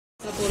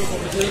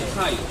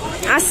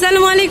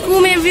আসসালামু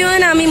আলাইকুম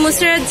এভরিওয়ান, আমি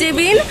মুসরাত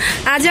জেবিন।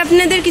 আজ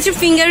আপনাদের কিছু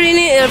ফিঙ্গার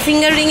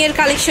রিং এর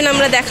কালেকশন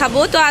আমরা দেখাবো।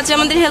 তো আজ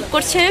আমাদের হেল্প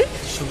করছেন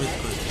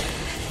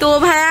সুবিদ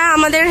ভাইয়া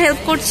আমাদের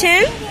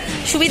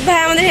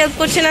হেল্প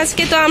করছেন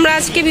আজকে। তো আমরা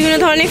আজকে বিভিন্ন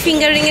ধরনের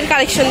ফিঙ্গার রিং এর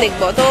কালেকশন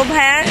দেখবো। তো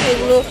ভাইয়া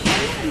এগুলো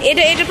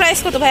এটা প্রাইস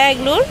কত ভাইয়া?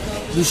 এগুলোর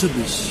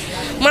 220,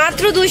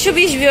 মাত্র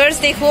 220 ভিউয়ার্স।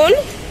 দেখুন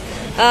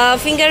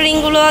ফিঙ্গার রিং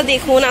গুলো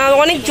দেখুন,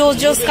 অনেক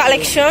জোস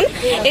কালেকশন।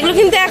 এগুলো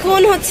কিন্তু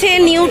এখন হচ্ছে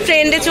নিউ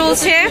ট্রেন্ডে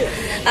চলছে।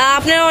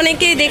 আপনারা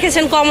অনেকেই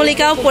দেখেছেন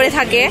কমলিকাও পরে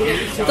থাকে।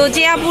 তো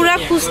যে আপুরা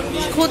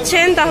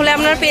খুঁজছেন তাহলে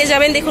আপনারা পেয়ে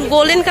যাবেন। দেখুন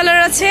গোল্ডেন কালার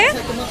আছে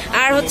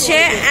আর হচ্ছে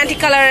অ্যান্টিক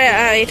কালার,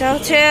 এটা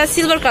হচ্ছে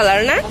সিলভার কালার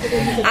না?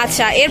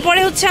 আচ্ছা, এরপরে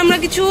হচ্ছে আমরা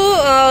কিছু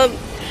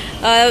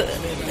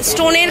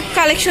স্টোনের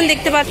কালেকশন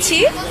দেখতে পাচ্ছি।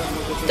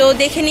 তো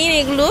দেখে নিন,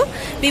 এগুলো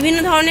বিভিন্ন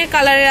ধরনের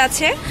কালারের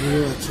আছে।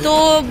 তো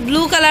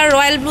ব্লু কালার,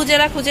 রয়্যাল ব্লু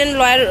যারা খুঁজেন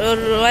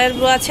রয়্যাল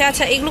ব্লু আছে।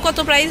 আচ্ছা, এগুলো কত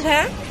প্রাইস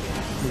ভাইয়া?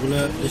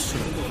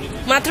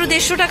 মাত্র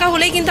 150 টাকা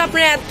হলেই কিন্তু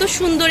আপনারা এত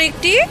সুন্দর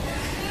একটি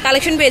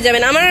কালেকশন পেয়ে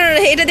যাবেন। আমার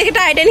এটা দেখে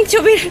টাইটানিক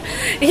ছবির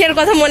এর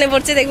কথা মনে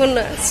পড়ছে। দেখুন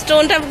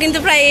স্টোনটা কিন্তু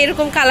প্রায়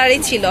এরকম কালারই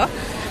ছিল।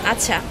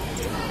 আচ্ছা,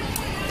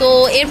 তো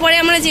এরপরে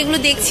আমরা যেগুলো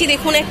দেখছি,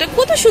 দেখুন একটা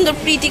কত সুন্দর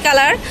প্রিটি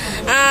কালার,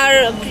 আর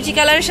প্রিটি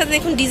কালারের সাথে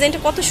দেখুন ডিজাইনটা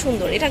কত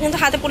সুন্দর। এটা কিন্তু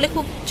হাতে পড়লে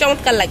খুব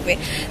চমৎকার লাগবে।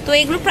 তো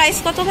এগুলো প্রাইস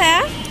কত ভাইয়া?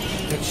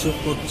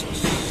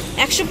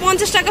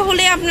 150 টাকা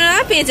হলে আপনারা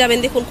পেয়ে যাবেন।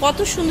 দেখুন কত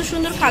সুন্দর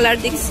সুন্দর কালার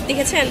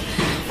দেখেছেন,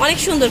 অনেক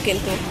সুন্দর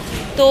কিন্তু।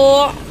 তো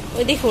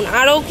দেখুন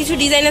আরো কিছু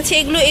ডিজাইন আছে।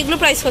 এগুলো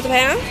প্রাইস কত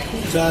ভাইয়া?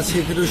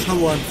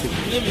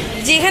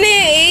 যেখানে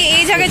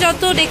এই জায়গায়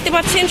যত দেখতে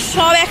পাচ্ছেন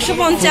সব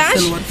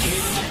 150।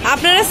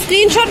 আপনারা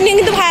স্ক্রিনশট নিয়ে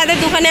কিন্তু ভাইয়াদের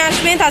দোকানে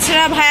আসবেন।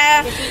 তাছাড়া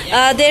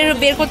ভাইয়াদের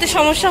বের করতে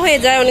সমস্যা হয়ে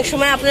যায় অনেক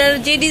সময়। আপনার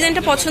যে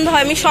ডিজাইনটা পছন্দ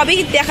হয় আমি সবই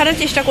দেখানোর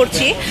চেষ্টা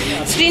করছি।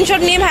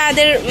 স্ক্রিনশট নিয়ে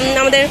ভাইয়াদের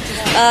আমাদের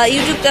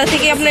ইউটিউব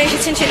থেকে আপনারা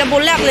এসেছেন সেটা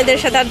বললে আপনাদের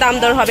সাথে আর দাম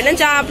দর হবে না।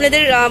 যা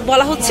আপনাদের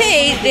বলা হচ্ছে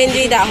এই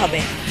রেঞ্জেই দেওয়া হবে।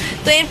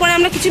 তো এরপরে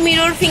আমরা কিছু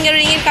মিরর ফিঙ্গার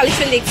রিং এর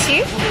কালেকশন দেখছি।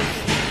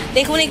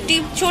 দেখুন একটি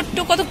ছোট্ট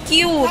কত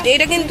কিউট,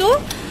 এটা কিন্তু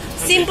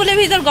সিম্পলের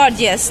ভিতর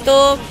গর্জিয়াস। তো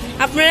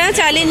আপনারা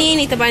চাইলে নিয়ে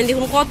নিতে পারেন।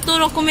 দেখুন কত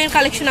রকমের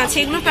কালেকশন আছে।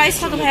 এগুলোর প্রাইস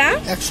কত ভাইয়া?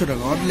 100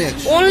 টাকা,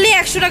 অনলি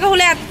 100 টাকা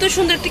হলে এত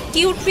সুন্দর একটা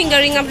কিউট ফিঙ্গার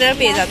রিং আপনারা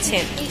পেয়ে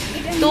যাচ্ছেন।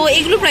 তো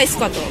এগুলো প্রাইস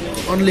কত?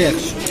 অনলি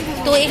 100।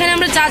 তো এখানে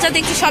আমরা যা যা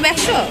দেখছি সব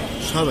 100।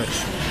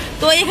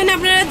 তো এখানে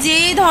আপনারা যে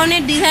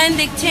ধরনের ডিজাইন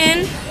দেখছেন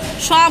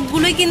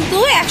সবগুলোই কিন্তু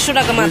 100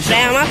 টাকা মাত্র।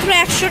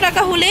 100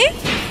 টাকা হলে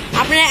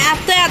আপনারা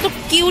এত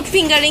কিউট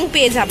ফিঙ্গার রিং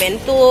পেয়ে যাবেন।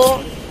 তো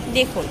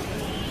দেখুন,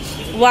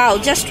 ওয়াও,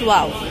 জাস্ট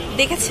ওয়াও,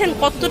 দেখেছেন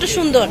কতটা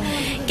সুন্দর।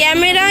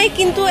 ক্যামেরায়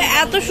কিন্তু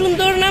এত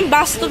সুন্দর না,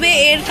 বাস্তবে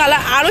এর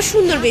কালার আরো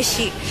সুন্দর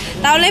বেশি।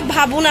 তাহলে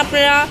ভাবুন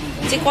আপনারা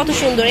যে কত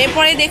সুন্দর।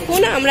 এরপরে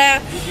দেখুন আমরা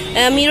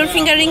মিরর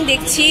ফিঙ্গার রিং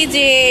দেখছি,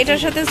 যে এটার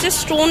সাথে হচ্ছে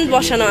স্টোন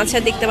বসানো আছে,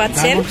 দেখতে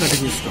পাচ্ছেন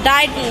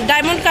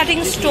ডায়মন্ড কাটিং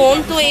স্টোন।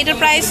 তো এটার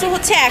প্রাইসও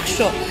হচ্ছে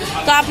 100।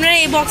 তো আপনারা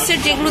এই বক্সের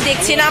যেগুলো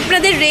দেখছেন,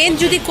 আপনাদের রেঞ্জ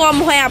যদি কম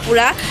হয়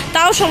আপুরা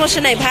তাও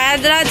সমস্যা নাই,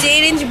 ভাইয়ারা যে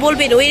রেঞ্জ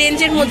বলবেন ওই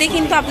রেঞ্জের মধ্যে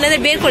কিন্তু আপনাদের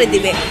বের করে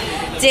দিবে,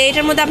 যে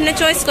এটার মধ্যে আপনি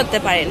চয়েস করতে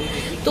পারেন।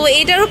 তো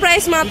এটারও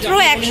প্রাইস মাত্র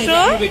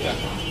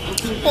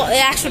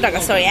 100 টাকা,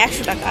 সরি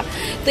 100 টাকা।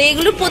 তো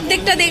এগুলো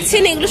প্রত্যেকটা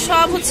দেখছেন, এগুলো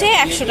সব হচ্ছে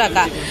 100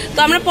 টাকা। তো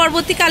আমরা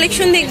পরবর্তী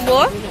কালেকশন দেখবো।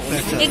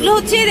 এগুলো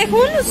হচ্ছে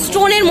দেখুন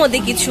স্টোনের মধ্যে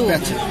কিছু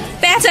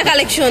প্যাচা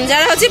কালেকশন।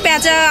 যারা হচ্ছে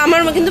প্যাচা,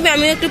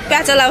 আমি একটু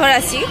প্যাচা লাভার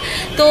আছি।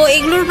 তো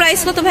এগুলোর প্রাইস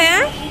কত ভাইয়া?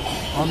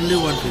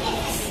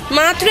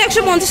 মাত্র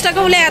 150 টাকা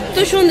হলে এত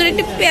সুন্দর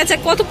একটি প্যাচা,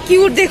 কত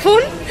কিউট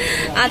দেখুন।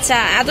 আচ্ছা,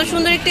 এত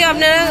সুন্দর একটি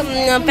আপনারা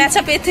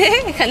প্যাচা পেতে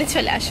এখানে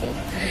চলে আসুন।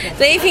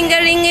 তো এই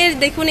ফিঙ্গার রিং এর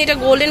দেখুন, এটা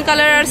গোল্ডেন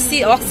কালার আর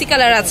অক্সি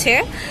কালার আছে।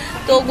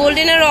 তো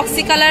গোল্ডেন আর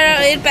অক্সি কালার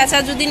এর প্যাচা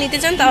যদি নিতে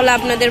চান তাহলে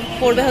আপনাদের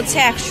পড়বে হচ্ছে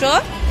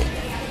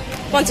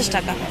 150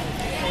 টাকা।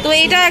 তো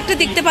এটা একটা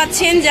দেখতে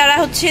পাচ্ছেন যারা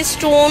হচ্ছে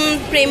স্টোন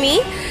প্রেমী,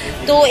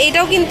 তো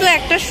এটাও কিন্তু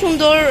একটা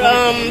সুন্দর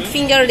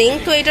ফিঙ্গার রিং।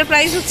 তো এটার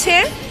প্রাইস হচ্ছে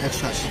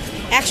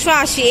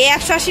 180।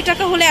 180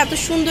 টাকা হলে এত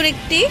সুন্দর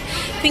একটি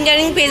ফিঙ্গার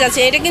রিং পেয়ে যাচ্ছে।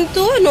 এটা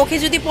কিন্তু নখে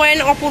যদি পরেন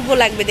অপূর্ব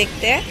লাগবে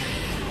দেখতে।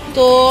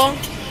 তো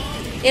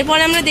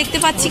এরপরে আমরা দেখতে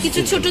পাচ্ছি কিছু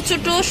ছোট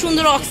ছোট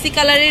সুন্দর অক্সি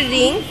কালারের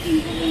রিং।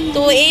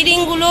 তো এই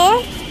রিংগুলো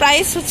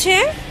প্রাইস হচ্ছে,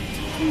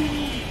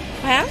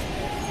 হ্যাঁ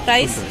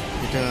প্রাইস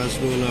এটা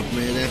আসবে হলো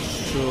আপনার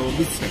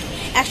 120 টাকা।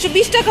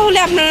 120 টাকা হলে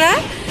আপনারা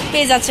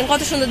পেয়ে যাচ্ছেন।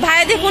 কত সুন্দর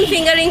ভাইয়া, দেখুন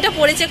ফিঙ্গার রিংটা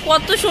পরেছে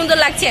কত সুন্দর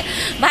লাগছে।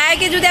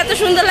 ভাইয়াকে যদি এত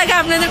সুন্দর লাগে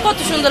আপনাদের কত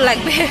সুন্দর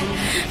লাগবে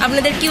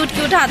আপনাদের কিউট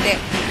কিউট হাতে।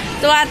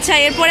 তো আচ্ছা,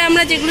 এরপরে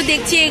আমরা যেগুলো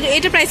দেখছি,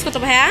 এটা প্রাইস কত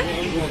ভাইয়া?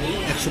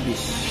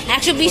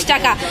 120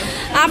 টাকা।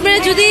 আপনারা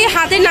যদি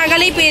হাতে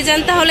নাগালেই পেয়ে যান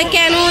তাহলে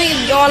কেন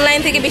অনলাইন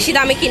থেকে বেশি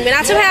দামে কিনবেন?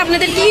 আচ্ছা ভাই,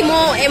 আপনাদের কি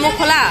এমো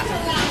খোলা?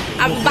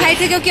 বাইরে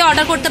থেকেও কি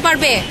অর্ডার করতে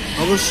পারবে?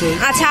 অবশ্যই।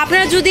 আচ্ছা,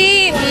 আপনারা যদি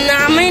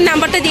আমি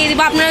নাম্বারটা দিয়ে দিব,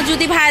 আপনারা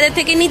যদি ভাইয়াদের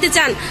থেকে নিতে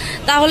চান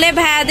তাহলে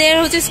ভাইয়াদের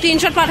হচ্ছে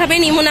স্ক্রিনশট পাঠাবেন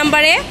ইমো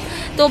নাম্বারে।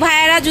 তো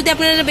ভাইয়ারা যদি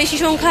আপনারা বেশি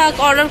সংখ্যা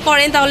অর্ডার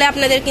করেন তাহলে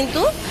আপনাদের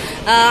কিন্তু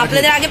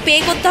আপনাদের আগে পে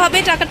করতে হবে।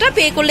 টাকাটা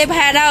পে করলে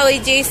ভাইয়ারা ওই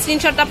যে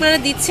স্ক্রিনশটটা আপনারা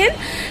দিচ্ছেন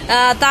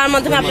তার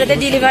মাধ্যমে আপনাদের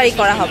ডেলিভারি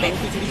করা হবে।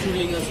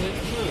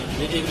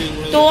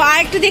 তো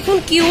আরেকটা দেখুন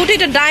কিউট,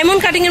 এটা ডায়মন্ড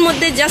কাটিং এর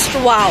মধ্যে জাস্ট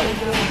ওয়াও,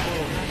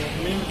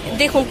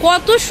 দেখুন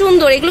কত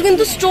সুন্দর। এগুলো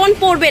কিন্তু স্টোন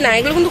পড়বে না,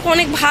 এগুলো কিন্তু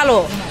অনেক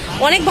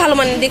ভালো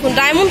মানে দেখুন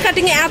ডায়মন্ড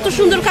কাটিং এ এত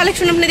সুন্দর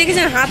কালেকশন আপনি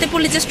দেখেছেন, হাতে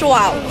পড়লে জাস্ট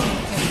ওয়াও।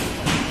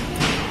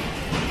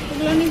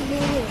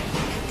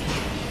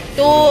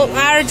 তো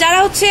আর যারা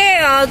হচ্ছে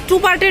 2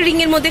 পার্টের রিং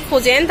এর মধ্যে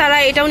খোঁজেন তারা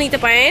এটাও নিতে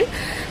পারেন।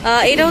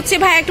 এটা হচ্ছে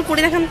ভাই একটু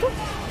পরে দেখান তো।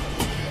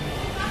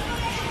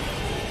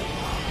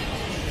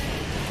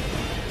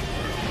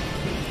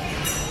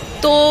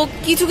 তো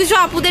কিছু কিছু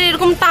আপুদের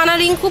এরকম টানা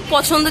রিং খুব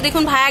পছন্দ,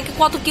 দেখুন ভাইয়াকে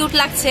কত কিউট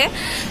লাগছে।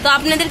 তো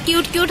আপনাদের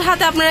কিউট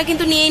হাতে আপনারা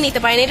কিন্তু নিয়েই নিতে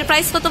পারেন। এটা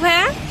প্রাইস কত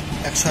ভাইয়া?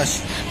 180,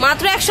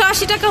 মাত্র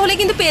 180 টাকা হলে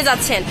কিন্তু পেয়ে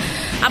যাচ্ছেন।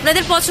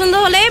 আপনাদের পছন্দ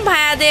হলে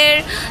ভাইয়াদের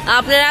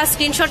আপনারা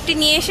স্ক্রিনশটটি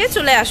নিয়ে এসে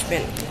চলে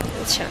আসবেন।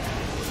 আচ্ছা,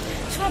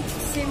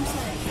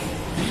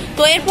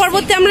 তো এর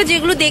পরবর্তী আমরা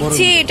যেগুলো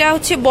দেখছি এটা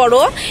হচ্ছে বড়,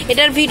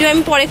 এটার ভিডিও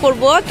আমি পরে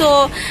করব। তো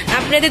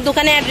আপনাদের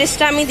দোকানের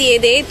অ্যাড্রেসটা আমি দিয়ে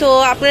দেই। তো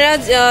আপনারা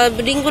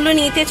রিংগুলো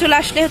নিতে চলে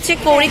আসলে হচ্ছে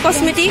কৌরি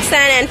কসমেটিক্স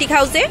অ্যান্ড অ্যান্টিক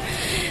হাউসে।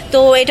 তো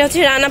এটা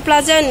হচ্ছে রানা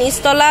প্লাজা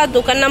নিচতলা,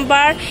 দোকান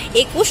নাম্বার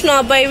 21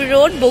 নবাববাড়ি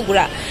রোড,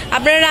 বগুড়া।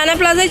 আপনারা রানা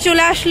প্লাজায়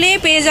চলে আসলে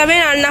পেয়ে যাবেন,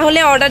 আর না হলে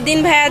অর্ডার দিন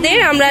ভাইয়াদের,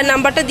 আমরা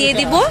নাম্বারটা দিয়ে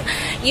দিব।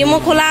 ইমো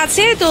খোলা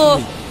আছে, তো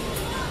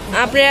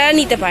আপনারা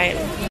নিতে পারেন।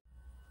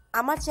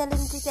 আমার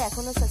চ্যানেলটিতে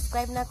এখনো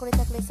সাবস্ক্রাইব না করে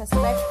থাকলে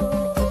সাবস্ক্রাইব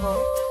করুন এবং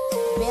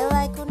বেল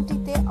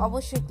আইকনটিতে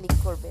অবশ্যই ক্লিক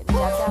করবেন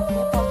যাতে আপনি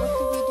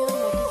পরবর্তী ভিডিওর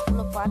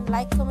নোটিশগুলো পান।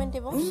 লাইক, কমেন্ট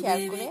এবং শেয়ার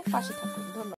করে পাশে থাকুন।